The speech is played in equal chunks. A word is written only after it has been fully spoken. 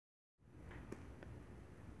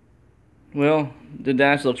Well, the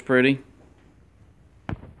dash looks pretty.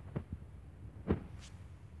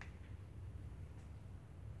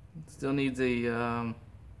 Still needs a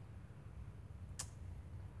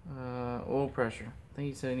oil pressure. I think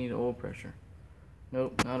he said he needed oil pressure.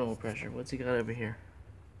 Nope, not oil pressure. What's he got over here?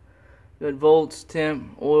 Good volts,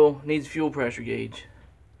 temp, oil. Needs fuel pressure gauge.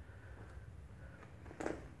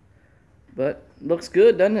 But looks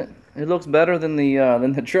good, doesn't it? It looks better than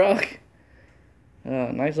the truck.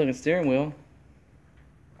 Nice looking steering wheel.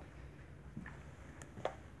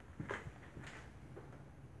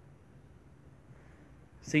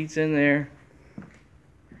 Seats in there.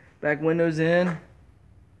 Back windows in.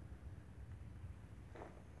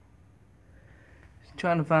 Just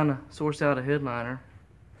trying to find a source out a headliner.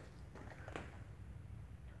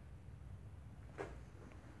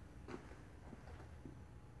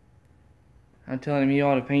 I'm telling him he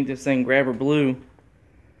ought to paint this thing grabber blue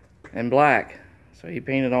and black. So he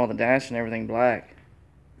painted all the dash and everything black.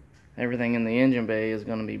 Everything in the engine bay is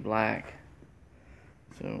going to be black.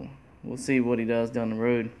 So we'll see what he does down the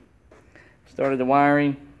road. Started the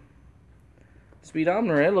wiring.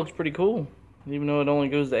 Speedometer, it looks pretty cool. Even though it only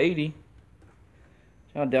goes to 80.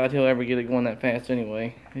 I doubt he'll ever get it going that fast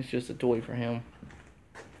anyway. It's just a toy for him.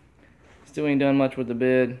 Still ain't done much with the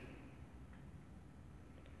bed.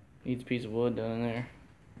 Needs a piece of wood down there.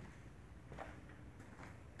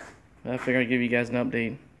 I figured I'd give you guys an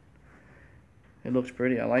update. It looks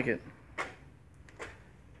pretty, I like it.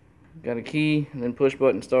 Got a key, and then push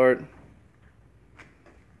button start.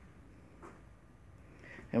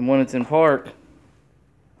 And when it's in park,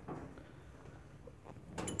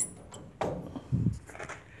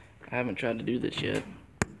 I haven't tried to do this yet.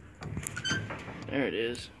 There it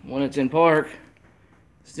is. When it's in park,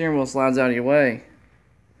 the steering wheel slides out of your way.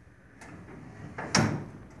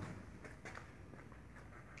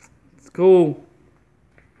 It's cool.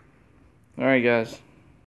 Alright guys.